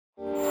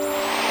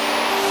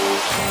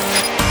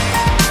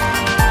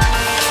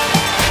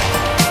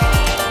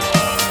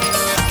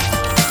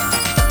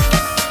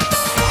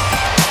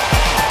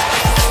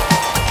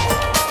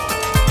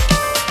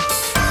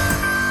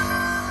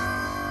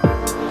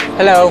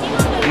Hello,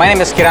 my name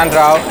is Kiran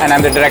Rao and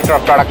I'm the Director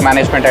of Product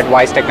Management at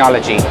Wyse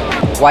Technology.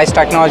 Wyse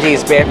Technology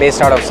is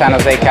based out of San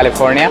Jose,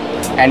 California,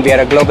 and we are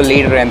a global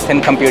leader in thin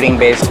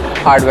computing-based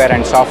hardware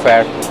and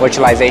software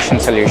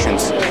virtualization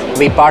solutions.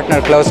 We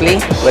partner closely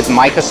with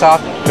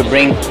Microsoft to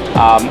bring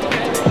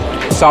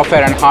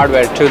software and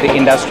hardware to the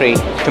industry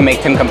to make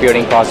thin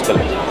computing possible.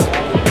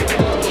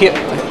 Here,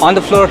 on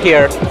the floor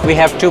here, we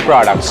have two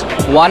products.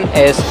 One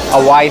is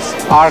a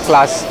Wyse R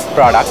class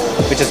product,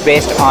 which is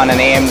based on an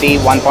AMD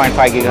 1.5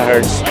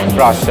 GHz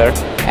processor.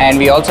 And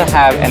we also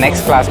have an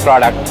X class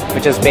product,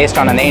 which is based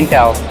on an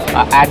Intel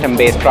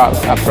Atom-based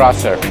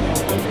processor.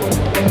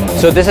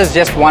 So this is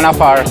just one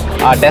of our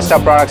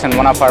desktop products and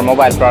one of our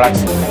mobile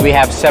products. We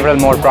have several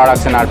more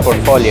products in our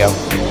portfolio.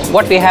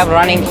 What we have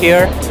running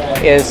here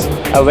is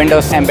a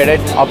Windows embedded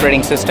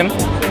operating system,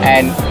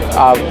 and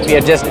we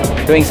are just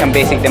doing some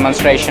basic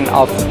demonstration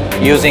of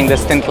using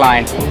this thin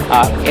client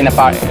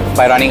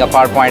by running a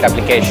PowerPoint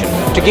application.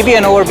 To give you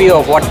an overview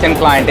of what thin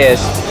client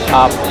is,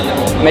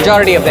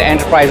 majority of the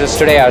enterprises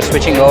today are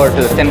switching over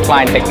to the thin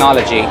client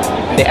technology.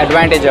 The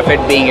advantage of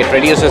it being it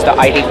reduces the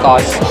IT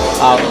costs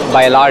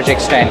by a large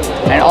extent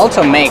and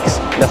also makes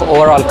the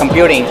overall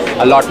computing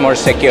a lot more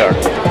secure.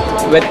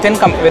 With thin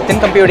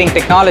computing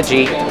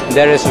technology,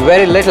 there is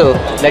very little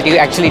that you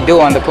actually do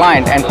on the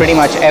client, and pretty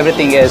much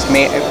everything is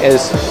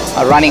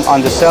running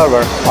on the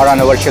server or on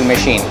a virtual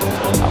machine.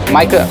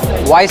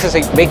 Wyse is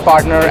a big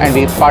partner, and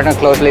we partner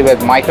closely with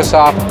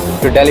Microsoft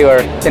to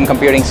deliver thin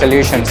computing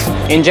solutions.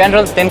 In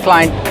general, thin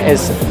client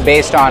is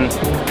based on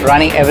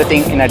running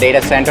everything in a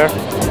data center.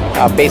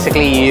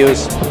 Basically, you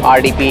use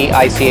RDP,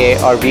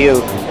 ICA, or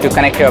View to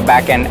connect your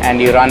backend,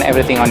 and you run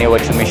everything on your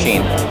virtual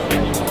machine.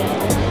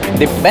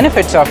 The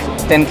benefits of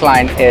thin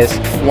client is,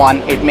 one,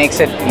 it makes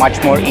it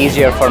much more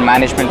easier for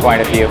management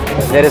point of view.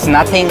 There is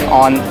nothing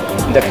on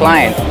the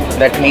client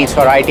that needs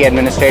for IT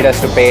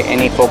administrators to pay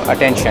any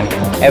attention.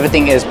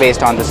 Everything is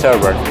based on the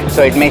server.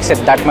 So it makes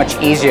it that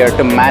much easier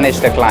to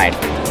manage the client.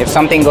 If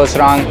something goes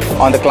wrong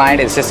on the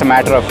client, it's just a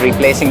matter of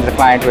replacing the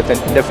client with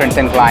a different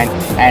thin client,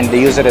 and the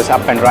user is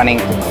up and running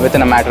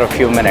within a matter of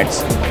few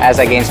minutes, as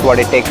against what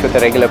it takes with a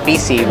regular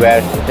PC,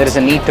 where there is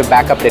a need to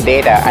back up the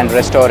data and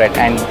restore it,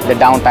 and the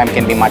downtime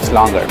can be much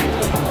longer.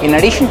 In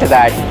addition to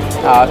that,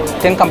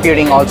 thin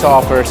computing also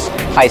offers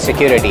high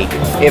security.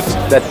 If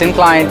the thin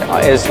client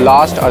is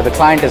lost, or the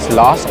client is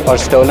lost or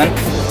stolen,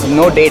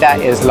 no data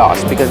is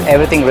lost because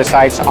everything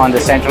resides on the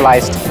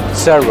centralized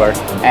server,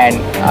 and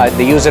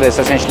the user is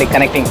essentially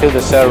connecting to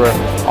the server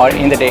or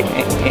in the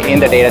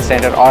data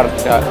center, or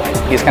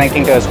he's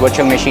connecting to his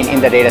virtual machine in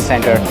the data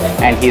center,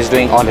 and he's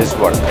doing all his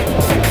work.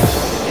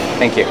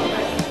 Thank you.